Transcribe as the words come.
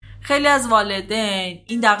خیلی از والدین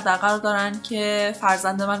این دغدغه رو دارن که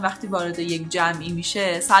فرزند من وقتی وارد یک جمعی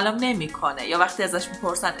میشه سلام نمیکنه، یا وقتی ازش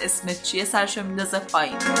میپرسن اسمت چیه سرشو میندازه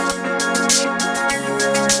پایین.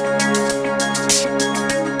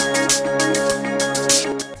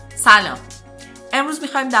 سلام. امروز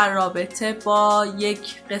میخوایم در رابطه با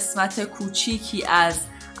یک قسمت کوچیکی از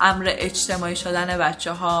امر اجتماعی شدن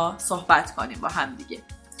بچه‌ها صحبت کنیم با هم دیگه.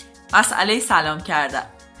 مسئله سلام کردن.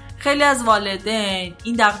 خیلی از والدین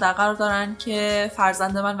این دغدغه رو دارن که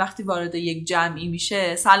فرزند من وقتی وارد یک جمعی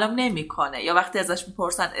میشه سلام نمیکنه، یا وقتی ازش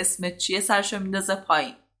میپرسن اسمت چیه سرشو میندازه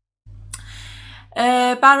پایین.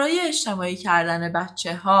 برای اجتماعی کردن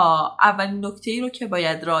بچه‌ها اولین نکته‌ای رو که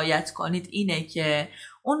باید رعایت کنید اینه که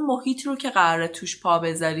اون محیط رو که قراره توش پا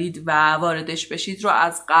بذارید و واردش بشید رو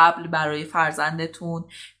از قبل برای فرزندتون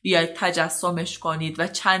بیاید تجسمش کنید و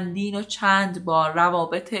چند بار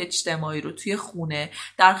روابط اجتماعی رو توی خونه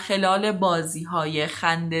در خلال بازی‌های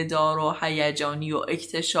خنده‌دار و هیجانی و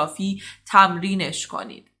اکتشافی تمرینش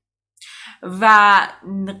کنید. و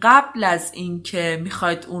قبل از این که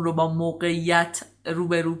میخواید اون رو با موقعیت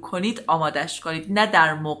روبرو کنید آمادش کنید، نه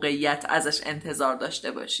در موقعیت ازش انتظار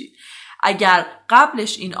داشته باشید. اگر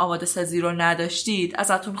قبلش این آماده سازی رو نداشتید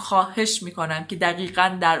ازتون خواهش میکنم که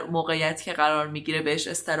دقیقاً در موقعیت که قرار میگیره بهش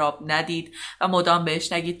اضطراب ندید و مدام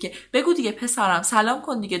بهش نگید که بگو دیگه پسرم، سلام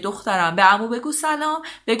کن دیگه دخترم، به عمو بگو سلام،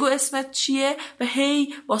 بگو اسمت چیه، و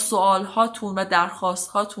هی با سوال هاتون و درخواست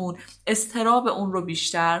هاتون اضطراب اون رو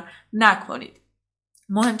بیشتر نکنید.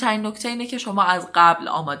 مهمترین نکته اینه که شما از قبل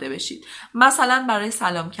آماده بشید. مثلا برای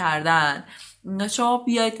سلام کردن شما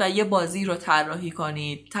بیایید و یه بازی رو طراحی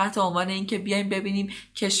کنید تحت عنوان اینکه بیایم ببینیم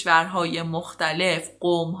کشورهای مختلف،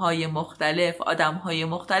 قومهای مختلف، آدمهای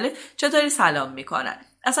مختلف چطوری سلام میکنن.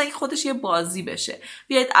 اصلا این خودش یه بازی بشه.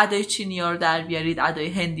 بیایید ادای چینی‌ها رو در بیارید، ادای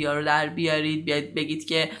هندی‌ها رو در بیارید، بیایید بگید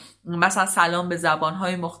که مثلا سلام به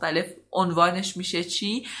زبانهای مختلف عنوانش میشه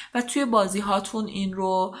چی، و توی بازی هاتون این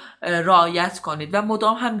رو رعایت کنید و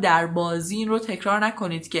مدام هم در بازی این رو تکرار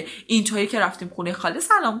نکنید که اینطوری که رفتیم خونه خاله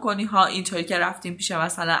سلام کنی ها، اینطوری که رفتیم پیش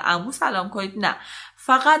مثلا عمو سلام کنید. نه،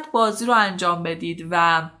 فقط بازی رو انجام بدید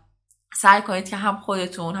و سعی کنید که هم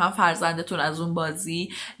خودتون هم فرزندتون از اون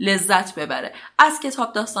بازی لذت ببره. از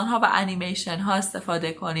کتاب داستان ها و انیمیشن ها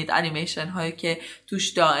استفاده کنید، انیمیشن هایی که توش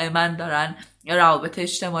دائما دارن روابط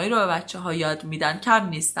اجتماعی رو به بچه ها یاد میدن، کم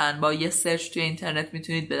نیستن، با یه سرچ توی اینترنت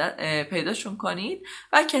میتونید پیداشون کنید.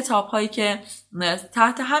 و کتاب هایی که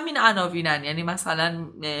تحت همین عناوینن، یعنی مثلا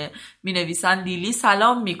می نویسن لیلی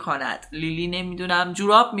سلام میکند، لیلی نمیدونم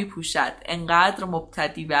جوراب میپوشد، انقدر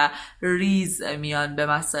مبتدی و ریز میان به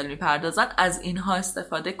مسائل میپردازن، از اینها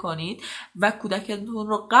استفاده کنید و کودکتون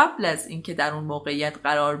رو قبل از اینکه در اون موقعیت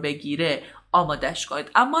قرار بگیره آمادش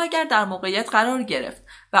کنید. اما اگر در موقعیت قرار گرفت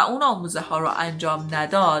و اون آموزه ها رو انجام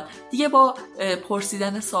نداد، دیگه با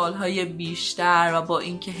پرسیدن سوالهای بیشتر و با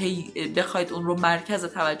اینکه هی بخواید اون رو مرکز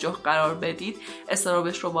توجه قرار بدید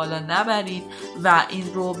اضطرابش رو بالا نبرید و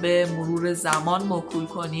این رو به مرور زمان موکول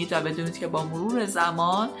کنید و بدونید که با مرور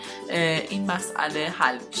زمان این مسئله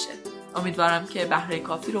حل میشه. امیدوارم که بهره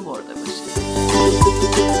کافی رو برده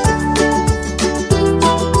باشید.